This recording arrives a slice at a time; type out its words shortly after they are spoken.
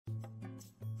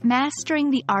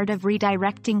Mastering the art of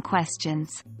redirecting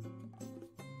questions.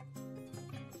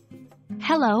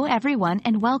 Hello everyone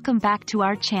and welcome back to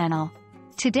our channel.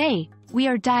 Today, we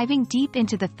are diving deep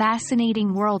into the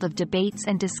fascinating world of debates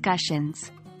and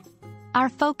discussions. Our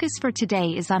focus for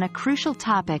today is on a crucial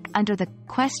topic under the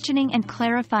questioning and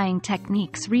clarifying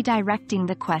techniques, redirecting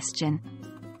the question.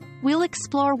 We'll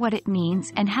explore what it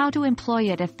means and how to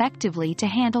employ it effectively to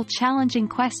handle challenging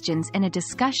questions in a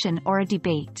discussion or a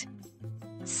debate.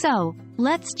 So,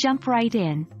 let's jump right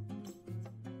in.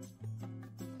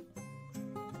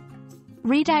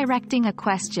 Redirecting a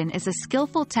question is a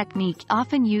skillful technique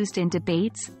often used in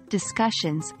debates,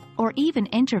 discussions, or even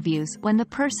interviews when the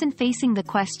person facing the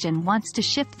question wants to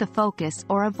shift the focus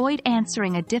or avoid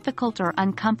answering a difficult or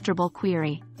uncomfortable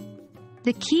query.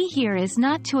 The key here is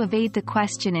not to evade the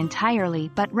question entirely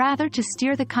but rather to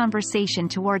steer the conversation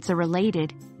towards a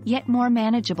related, yet more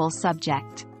manageable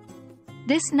subject.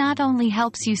 This not only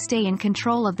helps you stay in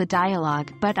control of the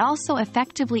dialogue but also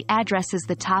effectively addresses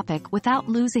the topic without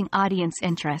losing audience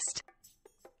interest.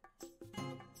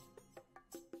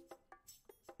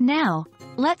 Now,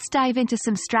 let's dive into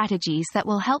some strategies that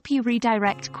will help you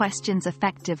redirect questions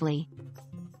effectively.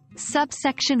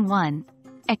 Subsection 1.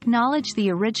 Acknowledge the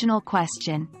original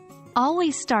question.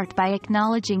 Always start by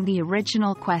acknowledging the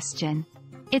original question.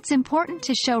 It's important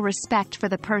to show respect for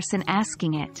the person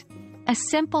asking it. A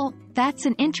simple, "That's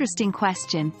an interesting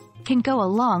question," can go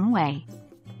a long way.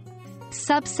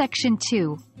 Subsection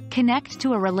 2. Connect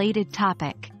to a related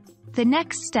topic. The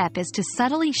next step is to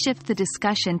subtly shift the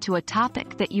discussion to a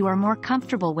topic that you are more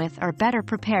comfortable with or better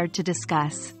prepared to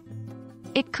discuss.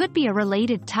 It could be a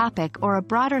related topic or a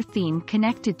broader theme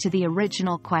connected to the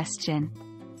original question.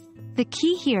 The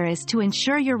key here is to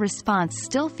ensure your response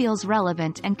still feels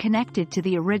relevant and connected to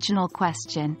the original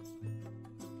question.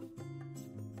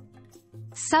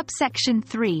 Subsection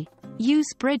 3.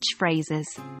 Use bridge phrases.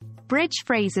 Bridge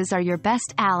phrases are your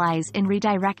best allies in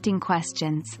redirecting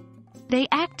questions. They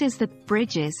act as the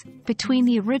bridges between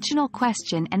the original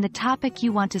question and the topic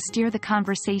you want to steer the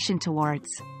conversation towards.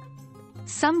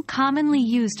 Some commonly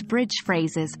used bridge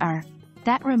phrases are,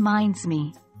 "That reminds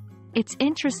me. It's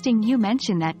interesting you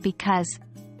mention that because,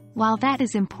 while that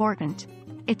is important,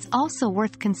 it's also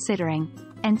worth considering,"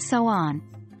 and so on.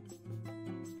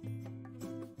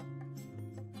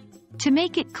 To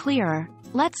make it clearer,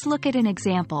 let's look at an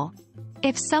example.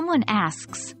 If someone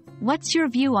asks, "What's your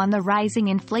view on the rising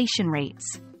inflation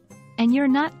rates?" and you're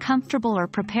not comfortable or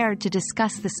prepared to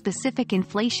discuss the specific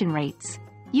inflation rates,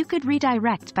 you could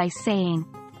redirect by saying,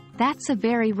 "That's a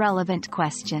very relevant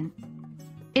question."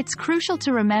 It's crucial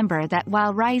to remember that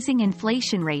while rising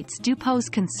inflation rates do pose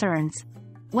concerns,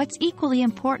 what's equally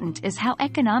important is how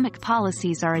economic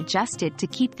policies are adjusted to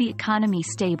keep the economy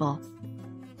stable.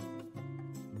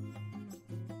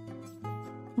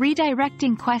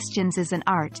 Redirecting questions is an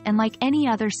art, and like any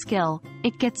other skill,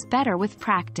 it gets better with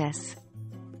practice.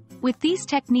 With these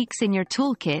techniques in your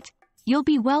toolkit, you'll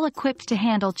be well equipped to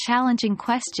handle challenging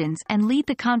questions and lead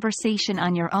the conversation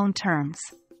on your own terms.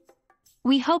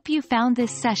 We hope you found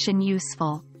this session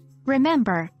useful.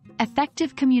 Remember,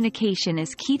 effective communication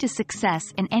is key to success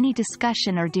in any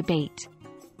discussion or debate.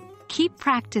 Keep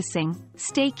practicing,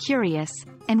 stay curious,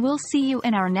 and we'll see you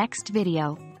in our next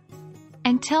video.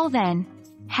 Until then,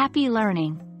 happy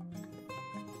learning!